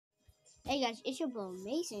Hey guys, it's your boy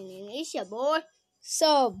Mason and it's your boy.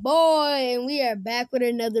 And we are back with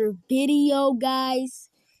another video, guys.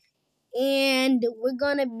 And we're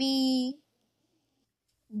gonna be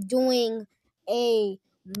doing a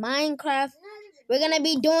Minecraft. We're gonna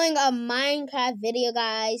be doing a Minecraft video,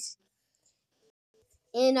 guys.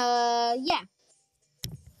 And yeah.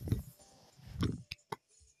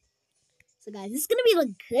 So guys, this is gonna be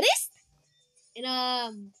the goodest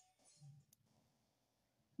and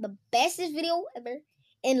the bestest video ever.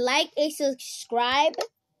 And like and subscribe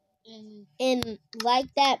and like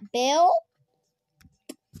that bell.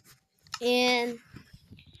 And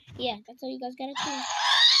yeah, that's all you guys gotta do.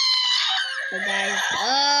 So guys,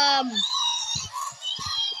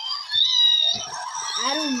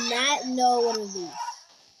 I do not know what it is.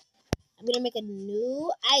 I'm gonna make a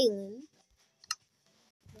new island.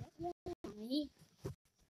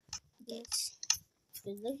 Yes.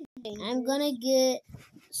 I'm gonna get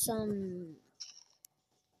some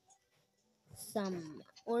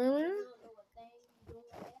armor.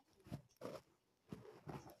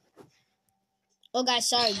 Oh guys,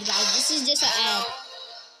 sorry guys, this is just an ad.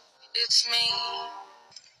 It's me.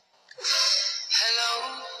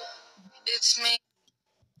 Hello, it's me.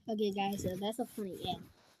 Okay guys, so that's a funny ad.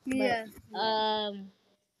 Yeah.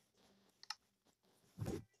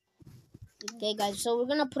 Okay guys, so we're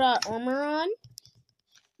gonna put our armor on.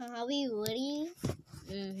 Are we ready?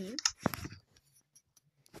 Mm-hmm.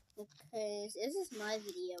 Because this is my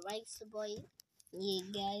video, right, so boy? Yeah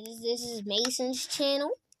guys, this is Mason's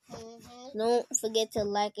channel. Mm-hmm. Don't forget to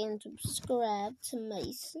like and subscribe to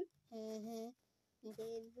Mason. Mm-hmm.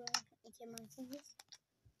 Okay, bro. Okay, my friends.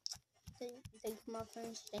 Thanks, my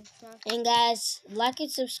friends. And guys, like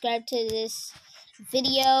and subscribe to this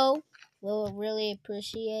video. We'll really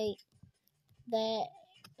appreciate that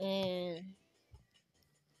and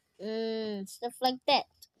stuff like that.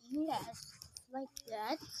 Yes, like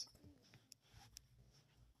that.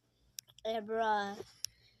 Hey, bro.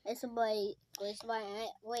 It's a boy. Wait,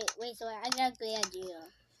 so I got a great idea.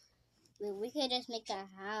 We could just make a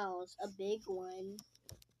house, a big one.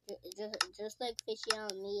 Just like Fishy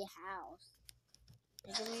on Me house.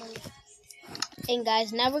 And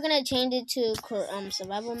guys, now we're gonna change it to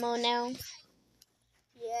survival mode now.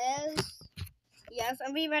 Yes,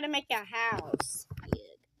 and we better make a house.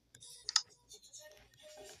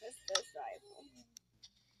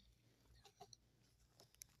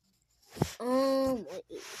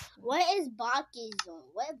 What is Baki's zone?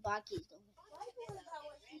 What is Baki's zone?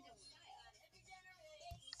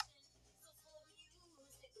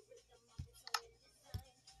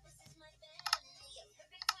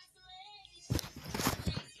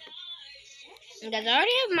 And guys, I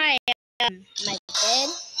already have my my bed.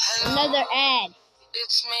 Hello, Another ad.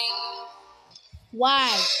 it's me. Why?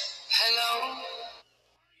 Hello.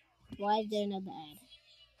 Why is there another ad?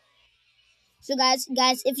 So guys,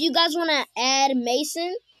 if you guys wanna add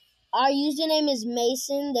Mason, our username is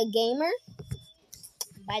Mason the Gamer.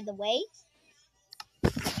 By the way,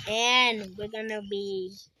 and we're gonna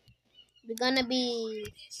be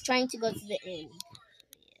trying to go to the end.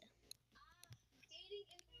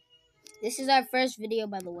 This is our first video,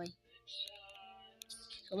 by the way.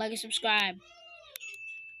 So like and subscribe.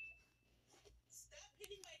 Stop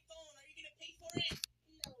hitting my phone. Are you gonna pay for it?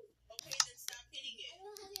 No. Okay, then stop hitting it. I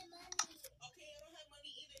don't have money. Okay, I don't have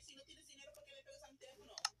money either. Si no tienes dinero, ¿por qué me pegas a mi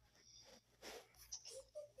teléfono?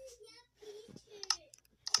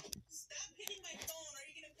 Stop hitting my phone. Are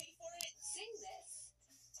you gonna pay for it? Sing this.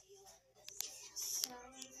 Good.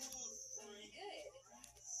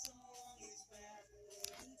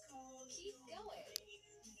 Keep going.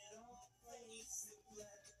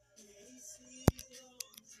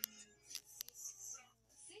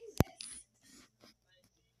 Sing this.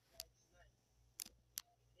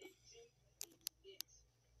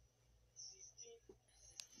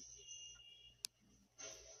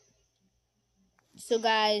 So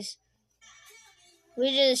guys,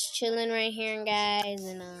 we're just chilling right here, guys,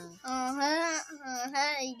 and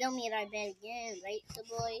You don't mean I bet again, right, so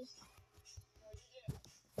boy?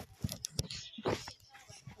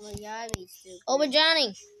 Well, yeah, we stupid. oh, but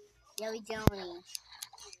Johnny. Yeah, we Johnny.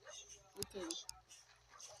 Okay.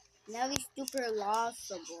 Now we super lost,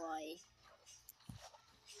 so boy.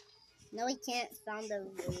 Now we can't find the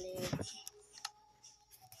village.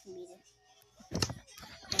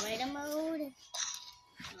 Creator mode.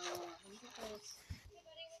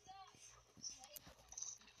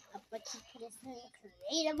 But you put us in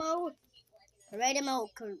creator mode. Creator mode.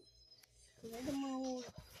 Creator mode.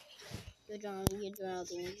 You're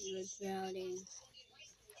drowning.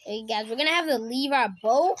 Hey guys, we're gonna have to leave our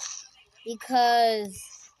boat because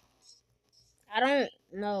I don't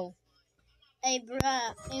know. Hey,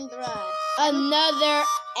 bruh. Hey, bruh. Another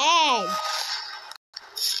ad.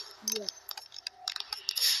 Yeah.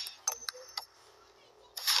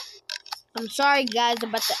 I'm sorry, guys,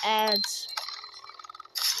 about the ads.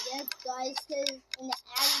 Yes, guys, because in the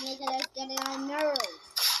ad making us get it on nerves.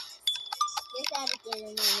 This ad is getting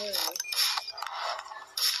on my nerves.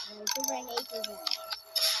 And I super hate this ad.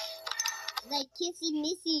 Like Kissy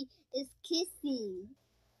Missy is kissing.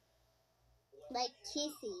 Like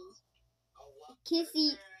kissing.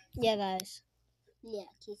 Kissy. Yeah, guys. Yeah,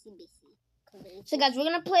 Kissy Missy. So, guys, we're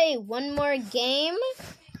gonna play one more game.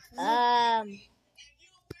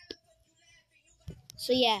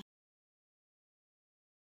 So yeah.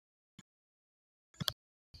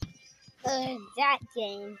 That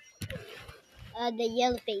game. The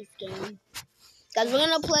yellow face game. Guys, we're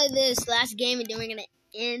gonna play this last game and then we're gonna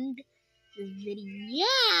end the video.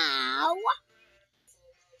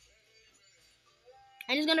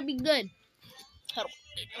 And it's gonna be good.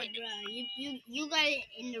 Hey, bruh, you got it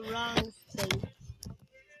in the wrong space.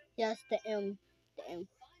 Yes, the M. The M.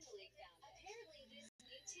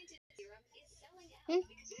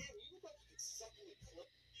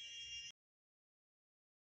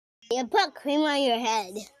 You put cream on your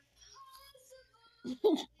head.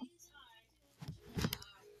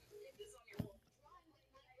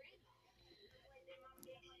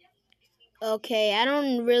 Okay, I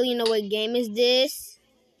don't really know what game is this.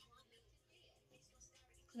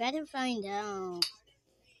 Better find out.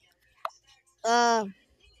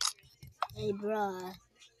 Hey, bruh.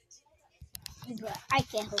 Hey, bruh, I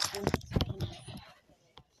can't help you.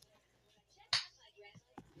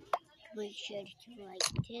 Make sure to like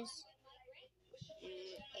this.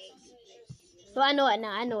 So I know it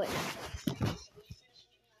now. I know it now.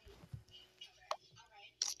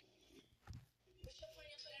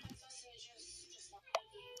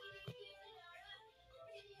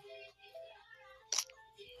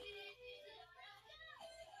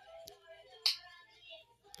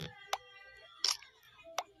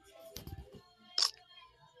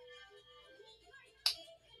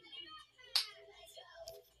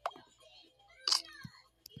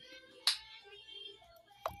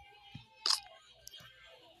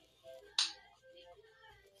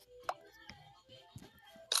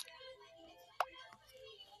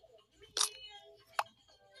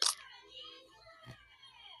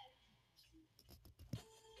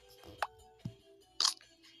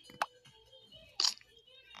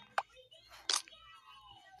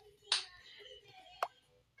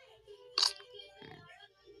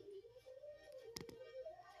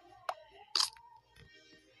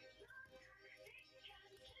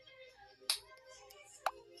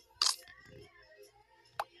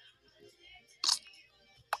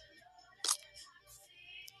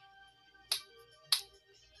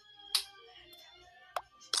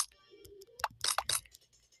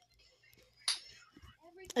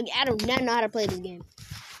 Okay, I do not know how to play this game.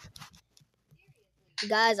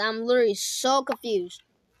 Guys, I'm literally so confused.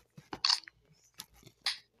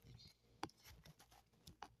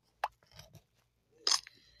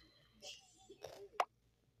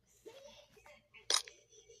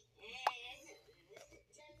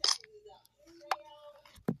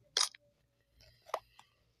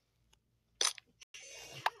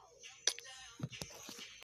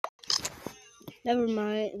 Never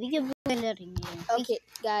mind. We can play that again. Okay,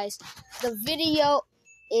 guys, the video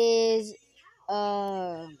is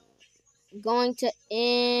going to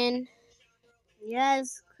end.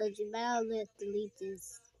 Yes, because you better delete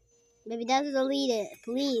this. Maybe that's delete it,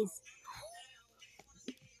 please.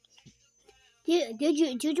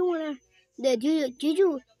 Did you wanna? Did you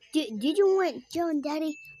want Joe and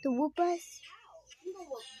Daddy to whoop us?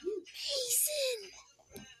 Mason,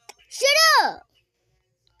 shut up!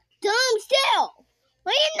 Dumb still.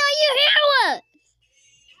 Why didn't know you hear us?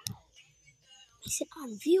 Mason, our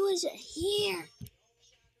viewers are here.